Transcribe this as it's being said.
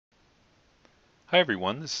Hi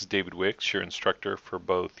everyone, this is David Wicks, your instructor for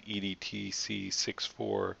both EDTC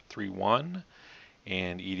 6431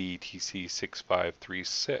 and EDTC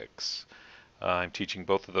 6536. I'm teaching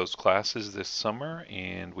both of those classes this summer,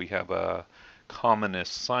 and we have a common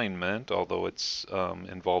assignment, although it's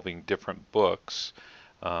involving different books,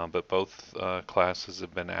 but both classes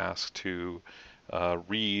have been asked to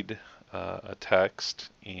read a text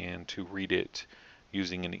and to read it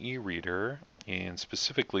using an e-reader, and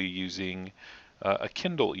specifically using a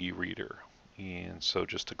Kindle e-reader. And so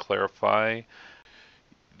just to clarify,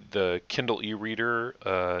 the Kindle e-reader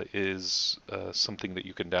is something that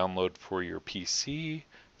you can download for your PC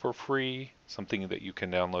for free, something that you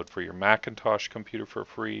can download for your Macintosh computer for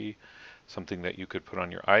free, something that you could put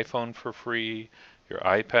on your iPhone for free, your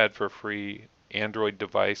iPad for free, Android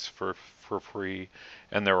device for free,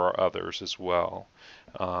 and there are others as well.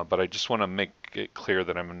 But I just want to make it clear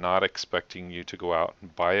that I'm not expecting you to go out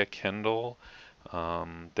and buy a Kindle.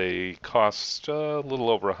 They cost a little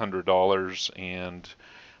over $100, and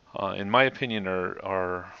in my opinion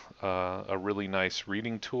are a really nice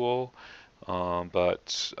reading tool.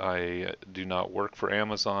 But I do not work for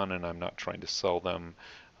Amazon, and I'm not trying to sell them.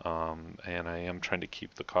 And I am trying to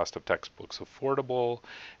keep the cost of textbooks affordable,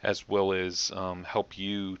 as well as help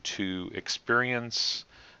you to experience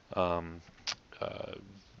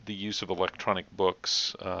the use of electronic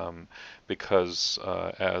books, because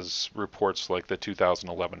as reports like the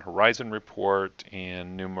 2011 Horizon Report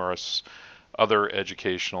and numerous other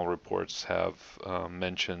educational reports have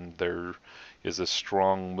mentioned, there is a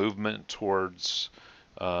strong movement towards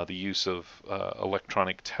the use of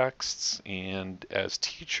electronic texts, and as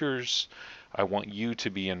teachers, I want you to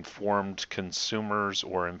be informed consumers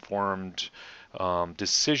or informed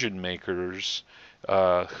decision makers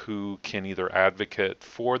who can either advocate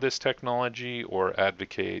for this technology or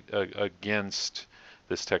advocate against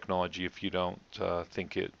this technology if you don't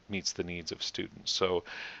think it meets the needs of students. So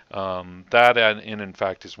that, in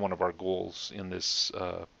fact, is one of our goals in this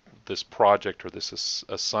this project or this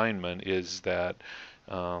assignment, is that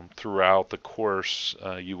throughout the course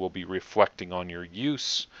you will be reflecting on your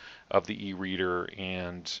use of the e-reader,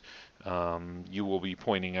 and you will be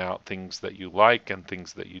pointing out things that you like and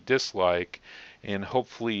things that you dislike, and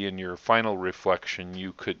hopefully in your final reflection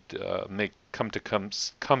you could come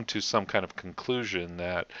to some kind of conclusion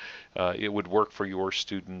that it would work for your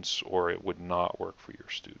students or it would not work for your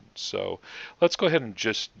students. So let's go ahead and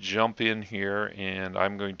just jump in here, and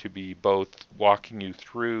I'm going to be both walking you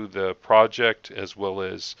through the project as well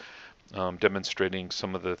as demonstrating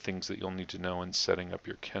some of the things that you'll need to know in setting up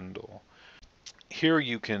your Kindle. Here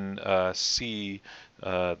you can see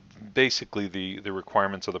basically the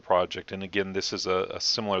requirements of the project, and again, this is a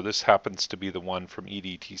similar, this happens to be the one from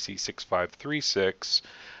EDTC 6536,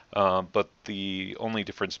 but the only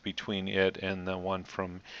difference between it and the one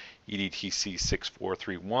from EDTC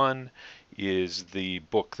 6431 is the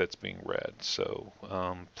book that's being read. So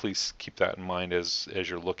please keep that in mind as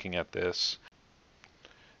you're looking at this.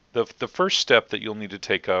 The first step that you'll need to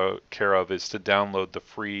take care of is to download the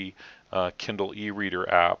free Kindle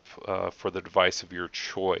e-reader app for the device of your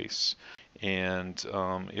choice. And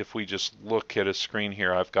if we just look at a screen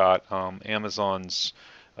here, I've got Amazon's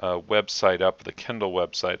website up, the Kindle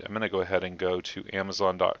website. I'm going to go ahead and go to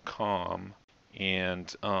Amazon.com.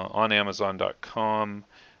 And on Amazon.com,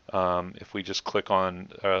 if we just click on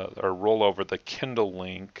or roll over the Kindle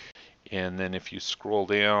link, and then if you scroll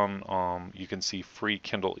down, you can see free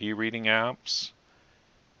Kindle e-reading apps,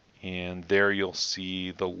 and there you'll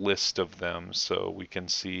see the list of them, so we can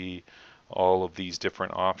see all of these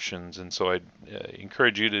different options. And so I'd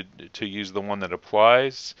encourage you to use the one that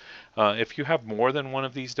applies. If you have more than one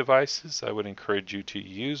of these devices, I would encourage you to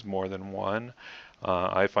use more than one.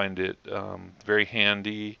 I find it very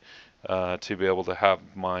handy to be able to have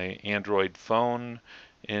my Android phone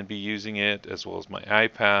and be using it, as well as my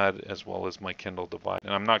iPad, as well as my Kindle device.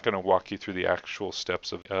 And I'm not going to walk you through the actual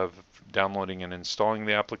steps of downloading and installing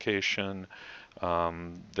the application.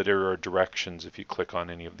 There are directions if you click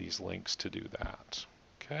on any of these links to do that.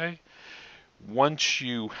 Okay. Once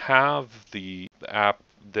you have the app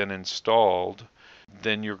then installed,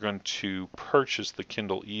 then you're going to purchase the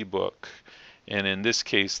Kindle ebook. And in this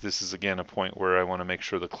case, this is again a point where I want to make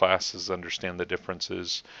sure the classes understand the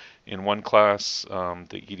differences. In one class,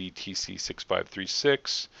 the EDTC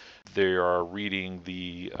 6536, they are reading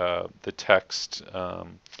the text,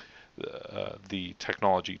 the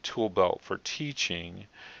technology tool belt for teaching,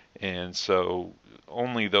 and so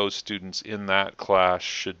only those students in that class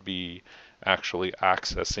should be actually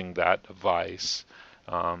accessing that device.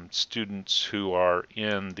 Students who are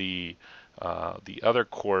in the other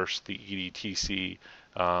course, the EDTC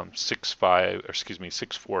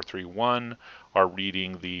 6431 are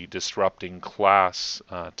reading the Disrupting Class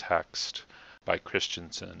text by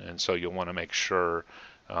Christensen, and so you'll want to make sure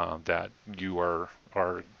that you are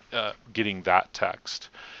getting that text.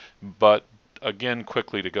 But again,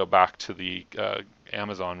 quickly to go back to the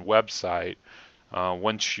Amazon website,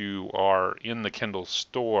 once you are in the Kindle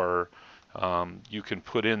store, you can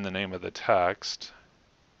put in the name of the text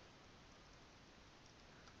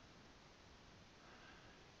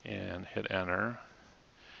and hit enter,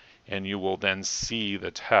 and you will then see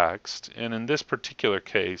the text. And in this particular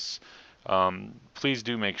case, please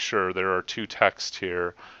do make sure there are two texts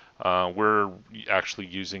here. We're actually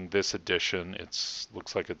using this edition. It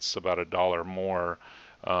looks like it's about $1 more,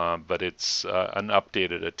 but it's an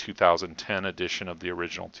updated, a 2010 edition of the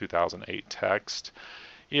original 2008 text.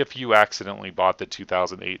 If you accidentally bought the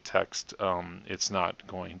 2008 text, it's not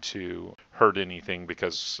going to hurt anything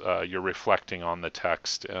because you're reflecting on the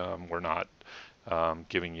text. We're not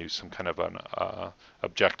giving you some kind of an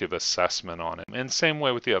objective assessment on it. And same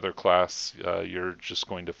way with the other class, you're just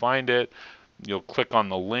going to find it. You'll click on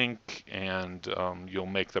the link and you'll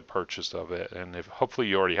make the purchase of it. And if hopefully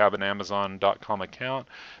you already have an Amazon.com account,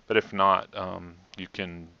 but if not, you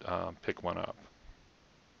can pick one up.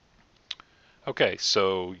 Okay,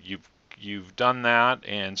 so you've done that,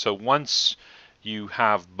 and so once you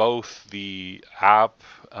have both the app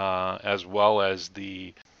as well as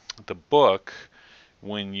the book,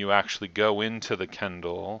 when you actually go into the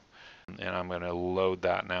Kindle, and I'm going to load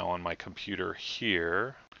that now on my computer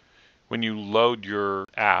here. When you load your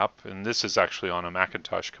app, and this is actually on a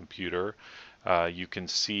Macintosh computer, you can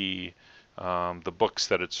see the books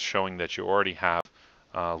that it's showing that you already have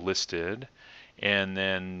listed. And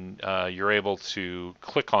then you're able to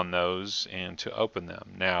click on those and to open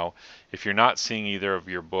them. Now, if you're not seeing either of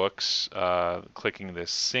your books, clicking this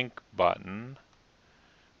sync button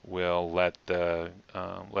will let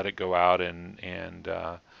it go out and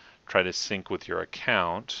try to sync with your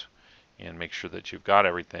account and make sure that you've got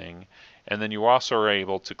everything. And then you also are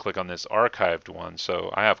able to click on this archived one. So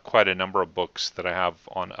I have quite a number of books that I have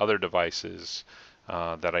on other devices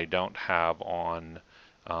that I don't have on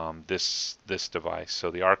this device.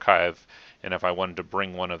 So the archive, and if I wanted to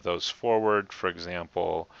bring one of those forward, for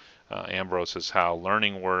example, Ambrose's How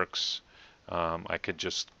Learning Works, I could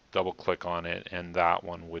just double click on it and that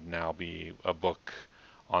one would now be a book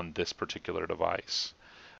on this particular device.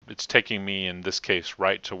 It's taking me in this case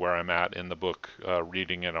right to where I'm at in the book,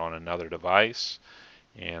 reading it on another device.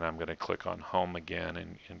 And I'm going to click on home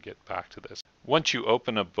again and get back to this. Once you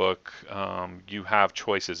open a book, you have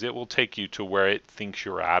choices. It will take you to where it thinks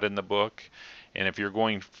you're at in the book. And if you're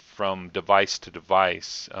going from device to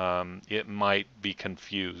device, it might be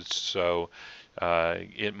confused. So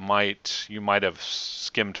you might have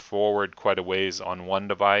skimmed forward quite a ways on one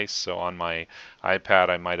device. So on my iPad,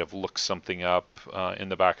 I might have looked something up in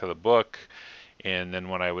the back of the book. And then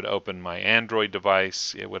when I would open my Android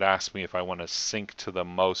device, it would ask me if I want to sync to the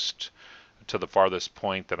farthest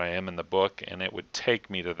point that I am in the book, and it would take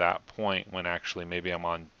me to that point when actually maybe I'm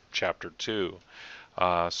on chapter 2.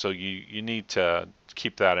 So you need to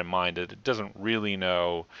keep that in mind. It doesn't really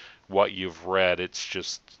know what you've read. It's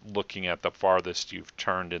just looking at the farthest you've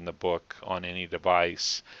turned in the book on any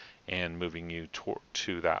device and moving you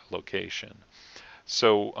to that location.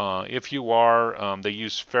 So if you are, they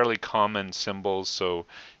use fairly common symbols. So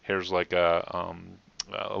here's like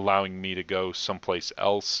allowing me to go someplace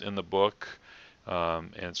else in the book.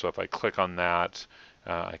 And so if I click on that,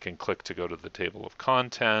 I can click to go to the table of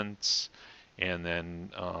contents, and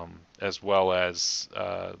then as well as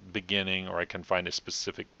beginning, or I can find a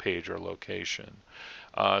specific page or location.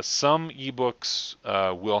 Some ebooks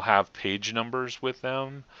will have page numbers with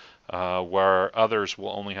them, where others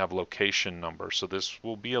will only have location numbers. So this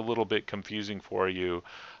will be a little bit confusing for you.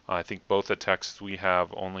 I think both the texts we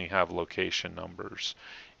have only have location numbers.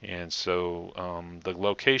 And so the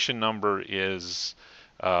location number is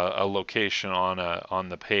a location on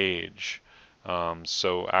the page.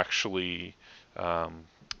 So actually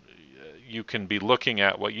you can be looking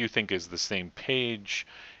at what you think is the same page,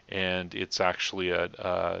 and it's actually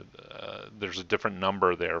there's a different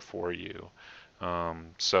number there for you.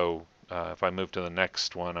 So if I move to the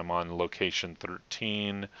next one, I'm on location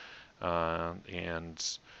 13,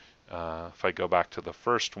 and if I go back to the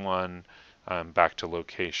first one, I'm back to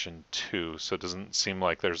location 2. So it doesn't seem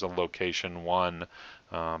like there's a location 1,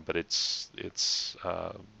 but it's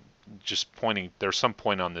just pointing. There's some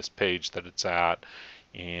point on this page that it's at,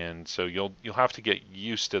 and so you'll have to get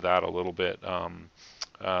used to that a little bit,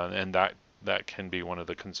 and that can be one of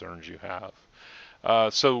the concerns you have.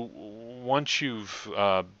 So once you've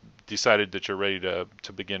decided that you're ready to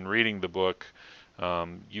begin reading the book,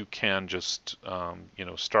 you can just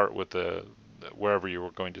start with the wherever you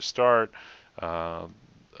were going to start, uh,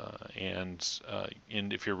 and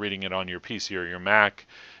if you're reading it on your PC or your Mac,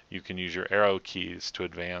 you can use your arrow keys to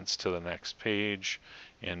advance to the next page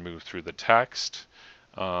and move through the text.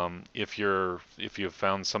 If you've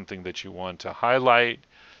found something that you want to highlight,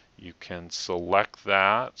 you can select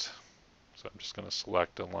that. So I'm just going to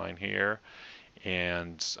select a line here,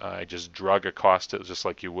 and I just drag across it just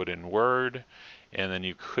like you would in Word, and then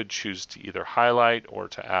you could choose to either highlight or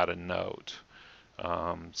to add a note.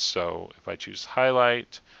 So if I choose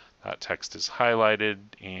highlight, that text is highlighted,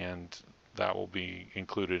 and that will be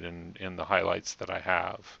included in the highlights that I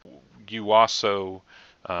have. You also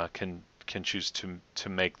can choose to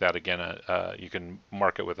make that again. You can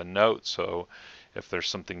mark it with a note. So if there's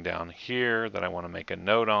something down here that I want to make a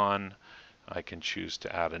note on, I can choose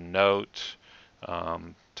to add a note,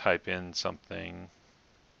 type in something,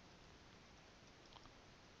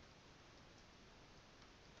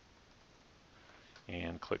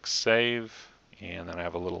 and click Save. And then I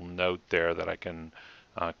have a little note there that I can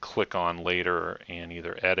click on later and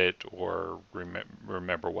either edit or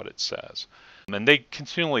remember what it says. And they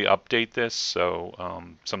continually update this, so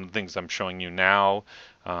some of the things I'm showing you now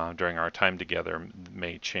during our time together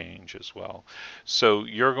may change as well. So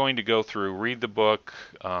you're going to go through, read the book,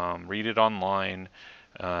 read it online,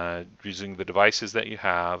 using the devices that you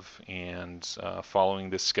have, and following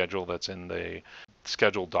this schedule that's in the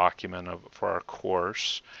schedule document for our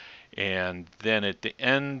course. And then at the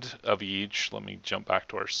end of each, let me jump back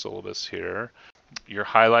to our syllabus here, you're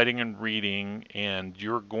highlighting and reading, and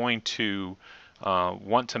you're going to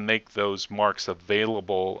want to make those marks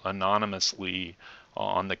available anonymously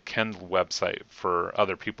on the Kindle website for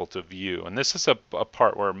other people to view. And this is a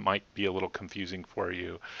part where it might be a little confusing for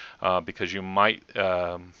you because you might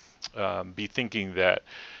be thinking that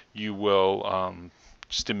you will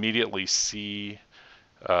just immediately see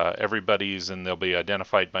everybody's, and they'll be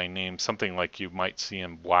identified by name, something like you might see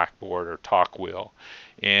in Blackboard or Talkwheel.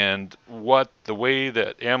 And the way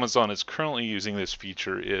that Amazon is currently using this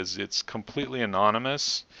feature is it's completely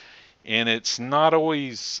anonymous, and it's not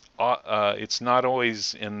always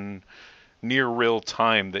in near real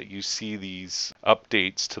time that you see these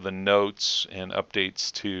updates to the notes and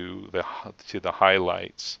updates to the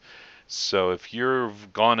highlights. So if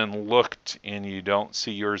you've gone and looked and you don't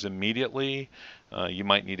see yours immediately, you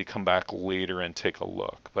might need to come back later and take a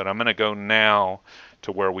look. But I'm going to go now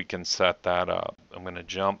to where we can set that up. I'm going to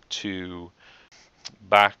jump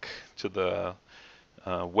back to the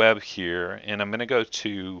web here, and I'm going to go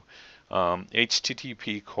to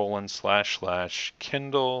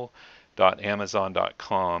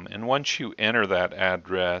http://kindle.amazon.com. And once you enter that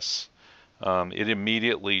address, it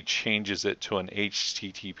immediately changes it to an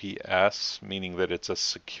HTTPS, meaning that it's a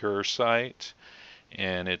secure site,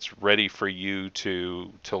 and it's ready for you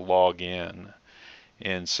to log in.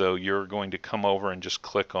 And so you're going to come over and just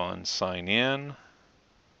click on sign in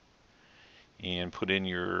and put in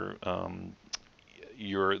the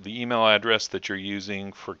email address that you're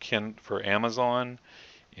using for Amazon,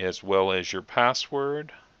 as well as your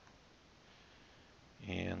password,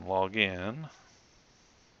 and log in.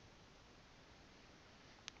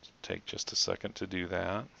 Take just a second to do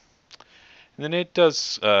that. And then it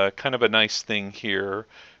does kind of a nice thing here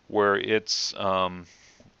where it's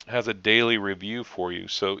has a daily review for you.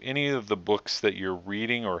 So any of the books that you're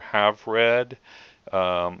reading or have read,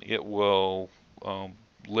 it will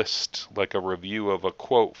list like a review of a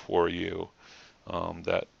quote for you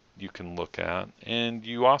that you can look at. And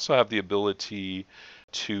you also have the ability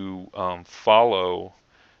to follow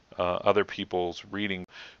other people's reading.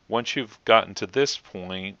 Once you've gotten to this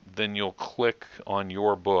point, then you'll click on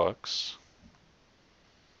your books.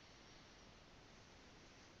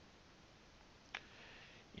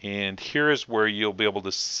 And here is where you'll be able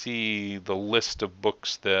to see the list of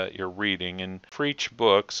books that you're reading. And for each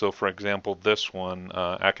book, so for example, this one,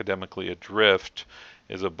 Academically Adrift,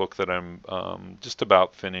 is a book that I'm just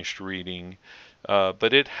about finished reading.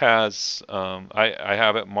 But it has, I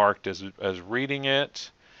have it marked as reading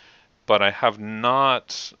it, but I have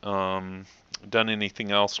not done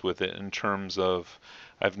anything else with it in terms of,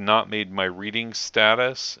 I've not made my reading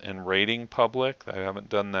status and rating public. I haven't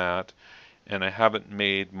done that. And I haven't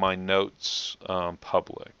made my notes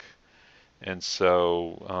public. And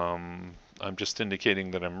so I'm just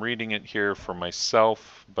indicating that I'm reading it here for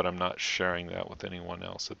myself, but I'm not sharing that with anyone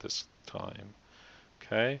else at this time.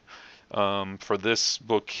 Okay. For this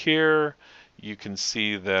book here, you can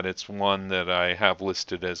see that it's one that I have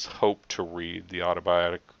listed as hope to read, the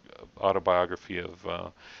autobiography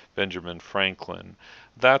of Benjamin Franklin.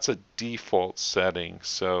 That's a default setting.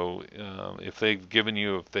 So if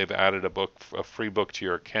they've added a free book to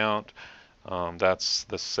your account, that's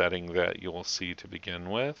the setting that you'll see to begin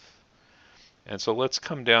with. And so let's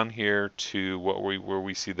come down here to where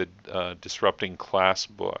we see the Disrupting Class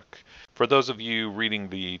book. For those of you reading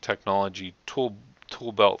the Technology Tool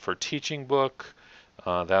Belt for Teaching book,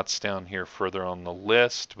 that's down here further on the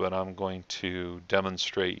list, but I'm going to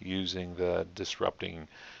demonstrate using the Disrupting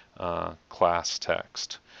Class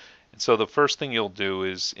text. And so the first thing you'll do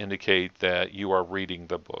is indicate that you are reading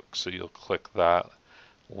the book. So you'll click that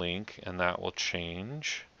link and that will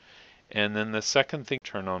change. And then the second thing,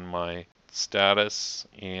 turn on my status,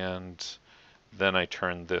 and then I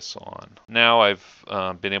turn this on. Now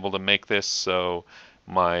I've been able to make this so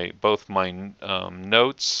both my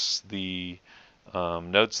notes, the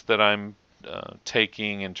notes that I'm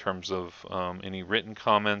taking in terms of any written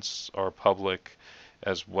comments are public,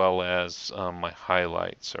 as well as my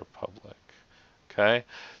highlights are public. Okay,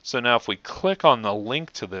 so now if we click on the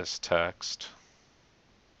link to this text,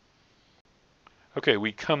 okay,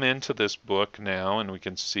 we come into this book now and we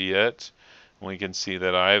can see it. We can see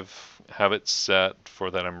that have it set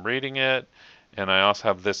for that I'm reading it, and I also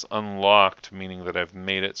have this unlocked, meaning that I've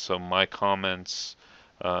made it so my comments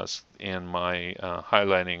and my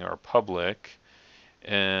highlighting are public.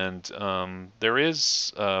 And there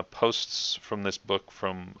is posts from this book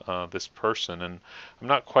from this person, and I'm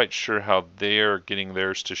not quite sure how they're getting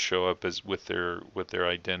theirs to show up as with their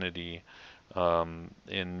identity,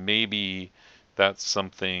 and maybe that's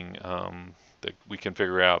something that we can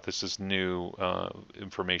figure out. This is new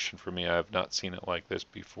information for me. I have not seen it like this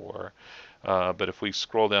before. But if we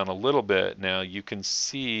scroll down a little bit now, you can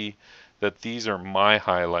see that these are my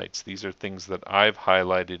highlights. These are things that I've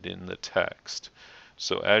highlighted in the text.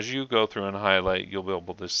 So as you go through and highlight, you'll be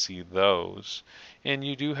able to see those. And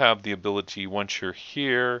you do have the ability, once you're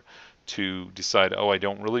here, to decide, oh, I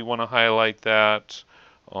don't really want to highlight that,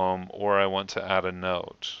 or I want to add a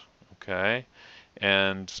note. Okay?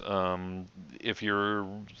 And if you're,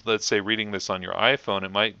 let's say, reading this on your iPhone,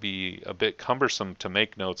 it might be a bit cumbersome to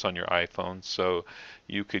make notes on your iPhone. So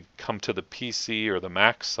you could come to the PC or the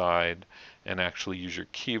Mac side and actually use your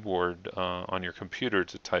keyboard on your computer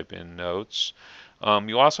to type in notes.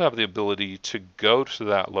 You also have the ability to go to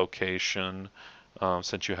that location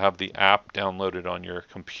since you have the app downloaded on your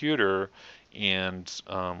computer and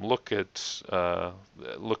look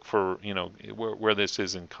for where this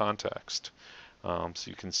is in context. So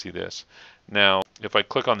you can see this. Now, if I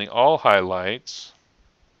click on the all highlights,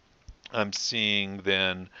 I'm seeing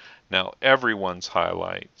then now everyone's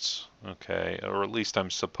highlights, okay, or at least I'm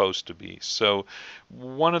supposed to be. So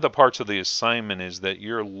one of the parts of the assignment is that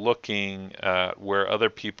you're looking at where other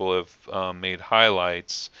people have made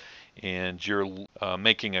highlights, and you're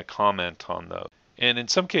making a comment on those. And in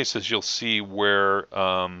some cases, you'll see where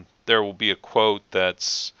there will be a quote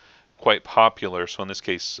that's quite popular. So in this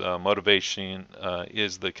case, motivation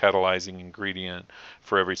is the catalyzing ingredient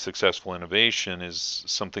for every successful innovation is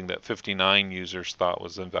something that 59 users thought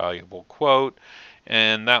was a valuable quote.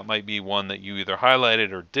 And that might be one that you either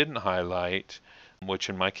highlighted or didn't highlight, which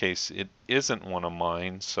in my case, it isn't one of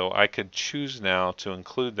mine. So I could choose now to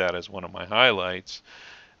include that as one of my highlights.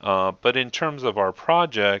 But in terms of our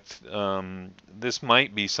project, this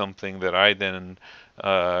might be something that I then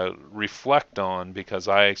reflect on because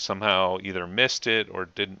I somehow either missed it or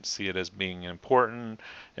didn't see it as being important,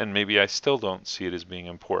 and maybe I still don't see it as being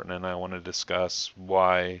important, and I want to discuss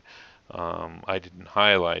why I didn't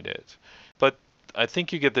highlight it. But I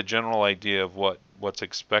think you get the general idea of what's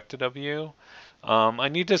expected of you. I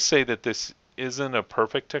need to say that this isn't a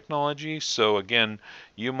perfect technology. So again,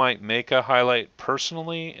 you might make a highlight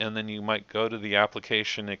personally, and then you might go to the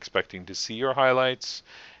application expecting to see your highlights,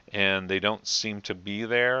 and they don't seem to be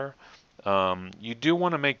there. You do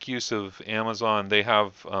want to make use of Amazon. They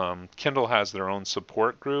have Kindle has their own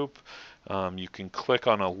support group. You can click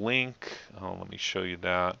on a link. Let me show you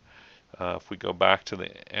that. If we go back to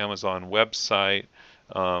the Amazon website,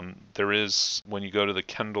 there is, when you go to the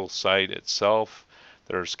Kindle site itself,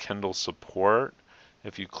 there's Kindle support.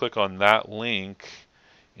 If you click on that link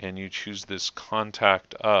and you choose this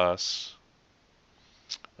Contact Us,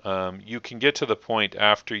 you can get to the point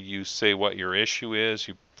after you say what your issue is.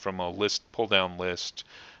 From a list, pull-down list,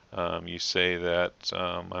 you say that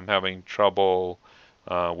I'm having trouble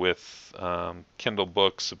with Kindle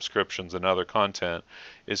books, subscriptions, and other content.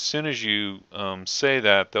 As soon as you say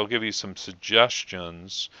that, they'll give you some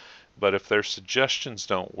suggestions. But if their suggestions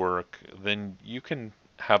don't work, then you can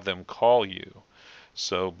have them call you.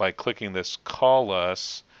 So by clicking this Call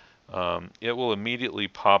Us, it will immediately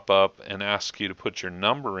pop up and ask you to put your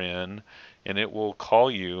number in, and it will call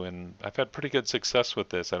you. And I've had pretty good success with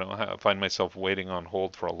this. I don't find myself waiting on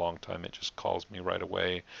hold for a long time. It just calls me right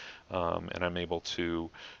away, and I'm able to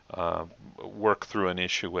uh, work through an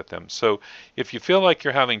issue with them. So if you feel like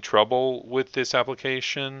you're having trouble with this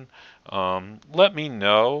application, let me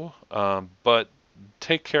know. But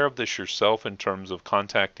take care of this yourself in terms of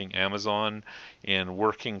contacting Amazon and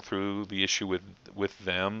working through the issue with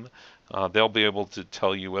them. They'll be able to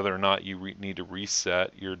tell you whether or not you need to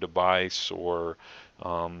reset your device or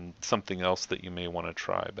something else that you may want to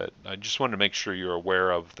try. But I just want to make sure you're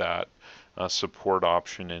aware of that support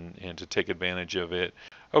option and to take advantage of it.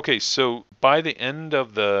 Okay, so by the end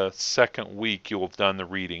of the second week, you'll have done the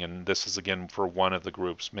reading, and this is again for one of the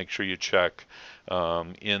groups. Make sure you check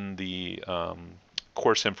in the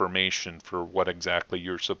course information for what exactly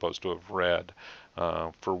you're supposed to have read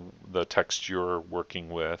for the text you're working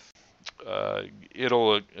with.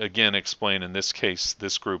 It'll again explain, in this case,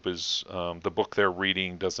 this group is the book they're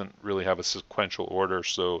reading doesn't really have a sequential order,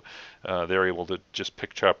 so they're able to just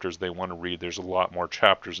pick chapters they want to read. There's a lot more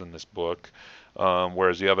chapters in this book,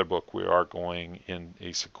 whereas the other book we are going in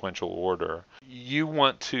a sequential order. You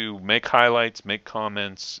want to make highlights, make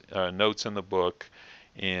comments, notes in the book,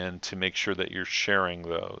 and to make sure that you're sharing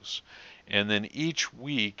those. And then each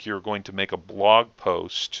week you're going to make a blog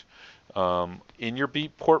post in your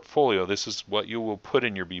Beep portfolio. This is what you will put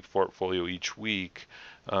in your Beep portfolio each week,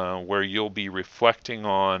 where you'll be reflecting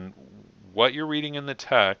on what you're reading in the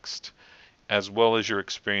text as well as your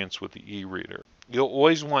experience with the e-reader. You'll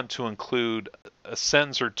always want to include a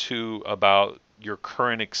sentence or two about your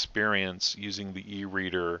current experience using the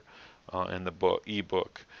e-reader and the book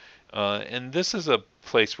ebook. And this is a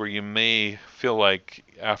place where you may feel like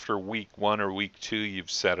after week 1 or week 2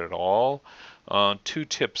 you've said it all. Two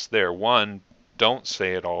tips there. One, don't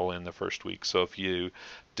say it all in the first week. So if you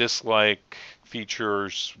dislike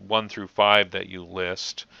features 1 through 5 that you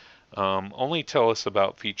list, only tell us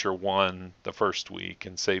about feature 1 the first week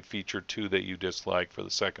and save feature 2 that you dislike for the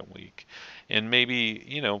second week. And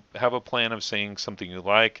maybe, have a plan of saying something you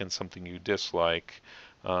like and something you dislike.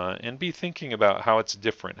 And be thinking about how it's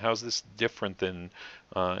different. How's this different than,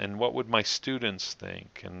 and what would my students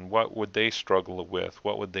think? And what would they struggle with?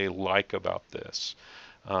 What would they like about this?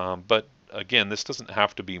 But again, this doesn't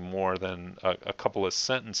have to be more than a couple of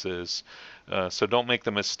sentences. So don't make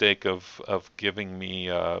the mistake of giving me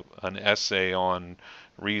an essay on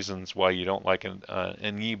reasons why you don't like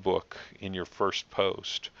an ebook in your first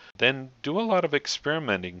post. Then do a lot of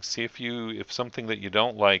experimenting. See if something that you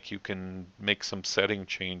don't like, you can make some setting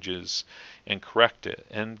changes and correct it.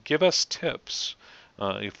 And give us tips.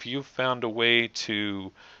 If you've found a way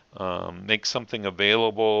to make something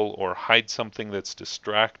available or hide something that's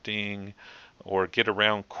distracting or get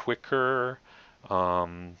around quicker,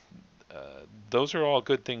 um, those are all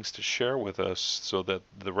good things to share with us so that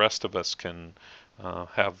the rest of us can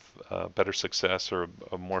have better success or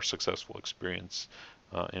a more successful experience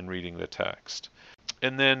in reading the text.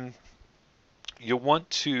 And then you'll want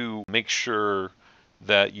to make sure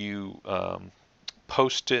that you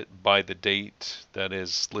post it by the date that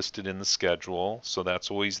is listed in the schedule. So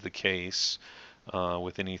that's always the case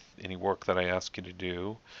with any work that I ask you to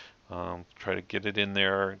do. Try to get it in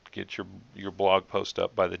there, get your blog post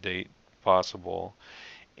up by the date possible.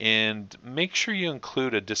 And make sure you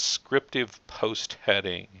include a descriptive post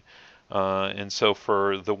heading. And so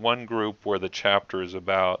for the one group where the chapter is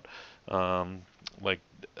about like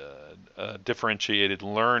differentiated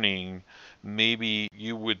learning, maybe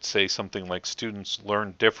you would say something like students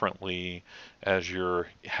learn differently as your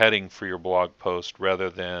heading for your blog post rather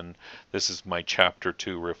than this is my chapter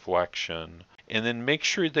 2 reflection. And then make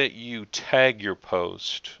sure that you tag your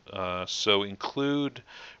post. So include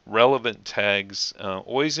relevant tags.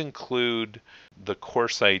 Always include the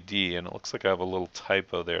course ID, and it looks like I have a little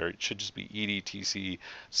typo there. It should just be EDTC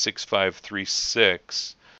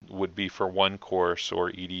 6536 would be for one course, or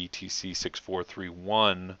EDTC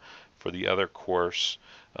 6431 for the other course.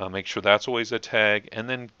 Make sure that's always a tag. And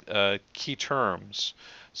then key terms.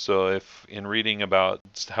 So if in reading about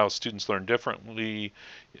how students learn differently,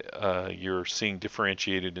 you're seeing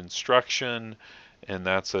differentiated instruction, and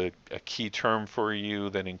that's a key term for you,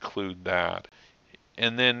 then include that.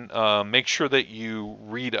 And then make sure that you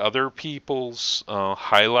read other people's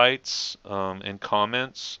highlights and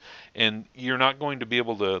comments. And you're not going to be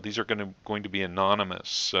able to, these are going to be anonymous.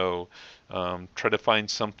 So try to find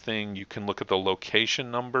something. You can look at the location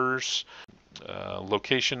numbers.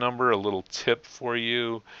 Location number, a little tip for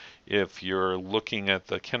you. If you're looking at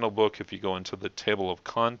the Kindle book, if you go into the table of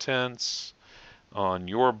contents on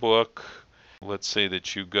your book, Let's say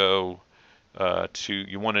that you go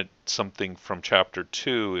you wanted something from chapter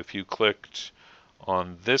 2. If you clicked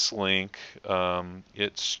on this link,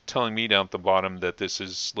 it's telling me down at the bottom that this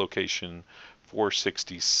is location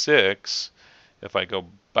 466. If I go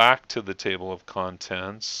back to the table of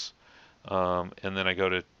contents, and then I go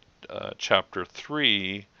to chapter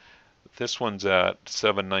 3, this one's at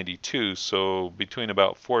 792, so between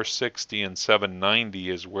about 460 and 790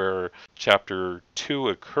 is where chapter 2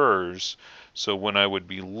 occurs. So when I would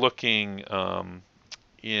be looking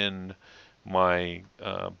in my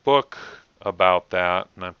book about that,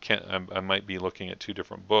 and I might be looking at two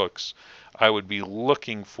different books, I would be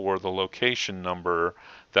looking for the location number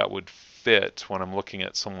that would fit when I'm looking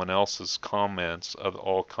at someone else's comments, of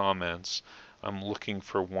all comments. I'm looking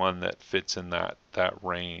for one that fits in that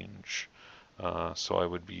range. So I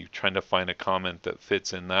would be trying to find a comment that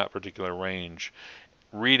fits in that particular range,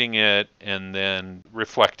 reading it and then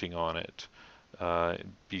reflecting on it.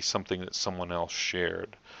 Be something that someone else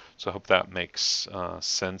shared. So I hope that makes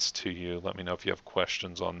sense to you. Let me know if you have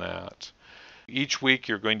questions on that. Each week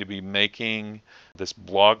you're going to be making this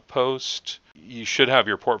blog post. You should have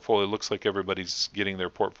your portfolio. It looks like everybody's getting their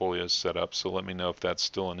portfolios set up, so let me know if that's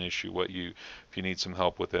still an issue, if you need some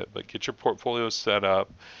help with it. But get your portfolio set up,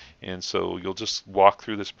 and so you'll just walk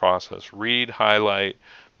through this process. Read, highlight,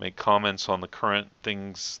 make comments on the current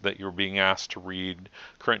things that you're being asked to read,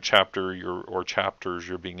 current chapter or chapters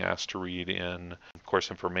you're being asked to read in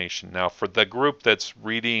course information. Now for the group that's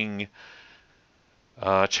reading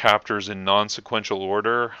chapters in non-sequential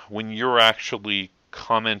order, when you're actually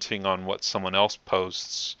commenting on what someone else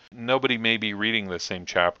posts, nobody may be reading the same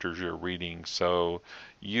chapters you're reading, so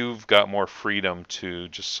you've got more freedom to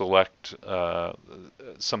just select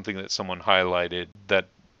something that someone highlighted that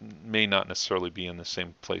may not necessarily be in the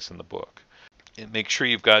same place in the book. And make sure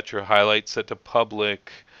you've got your highlights set to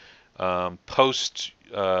public. Post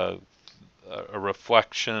a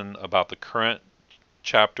reflection about the current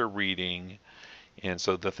chapter reading. And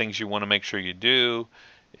so the things you want to make sure you do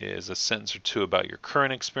is a sentence or two about your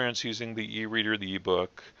current experience using the e-reader, the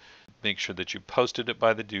e-book. Make sure that you posted it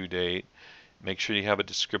by the due date. Make sure you have a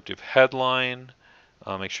descriptive headline.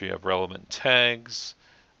 Make sure you have relevant tags.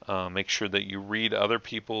 Make sure that you read other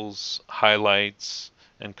people's highlights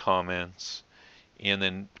and comments. And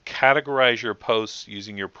then categorize your posts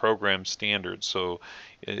using your program standards. So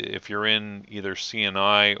if you're in either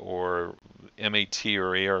CNI or MAT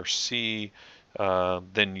or ARC,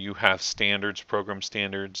 then you have standards, program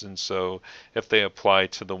standards, and so if they apply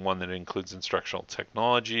to the one that includes instructional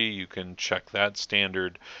technology, you can check that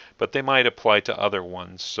standard, but they might apply to other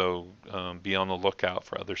ones, so be on the lookout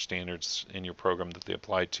for other standards in your program that they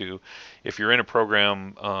apply to. If you're in a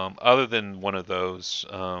program other than one of those,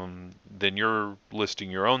 then you're listing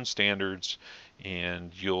your own standards, and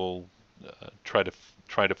you'll try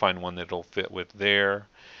to find one that'll fit with there.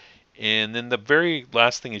 And then the very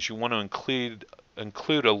last thing is you want to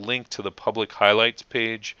include a link to the public highlights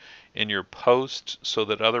page in your post so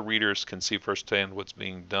that other readers can see firsthand what's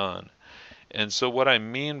being done. And so what I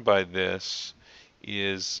mean by this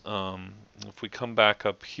is if we come back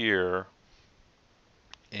up here,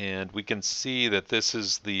 and we can see that this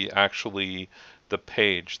is actually the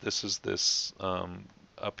page. This is this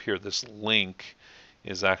up here, this link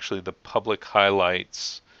is actually the public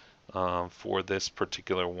highlights for this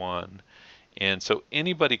particular one. And so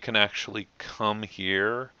anybody can actually come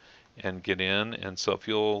here and get in. And so if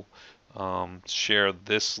you'll share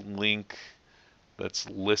this link that's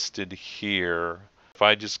listed here, if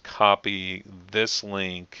I just copy this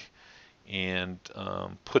link and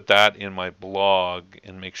put that in my blog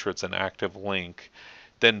and make sure it's an active link,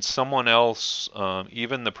 then someone else,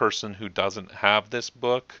 even the person who doesn't have this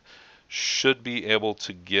book, should be able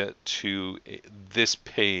to get to this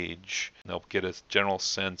page. They'll get a general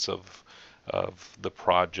sense of the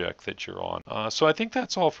project that you're on. So I think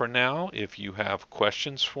that's all for now. If you have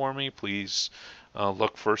questions for me, please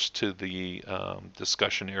look first to the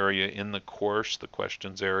discussion area in the course, the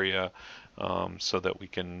questions area, so that we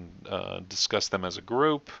can discuss them as a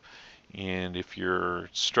group. And if you're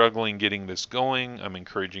struggling getting this going, I'm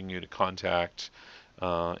encouraging you to contact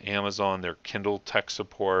Amazon, their Kindle tech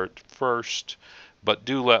support first, but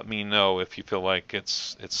do let me know if you feel like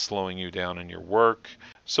it's slowing you down in your work.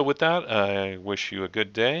 So with that, I wish you a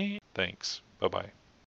good day. Thanks. Bye-bye.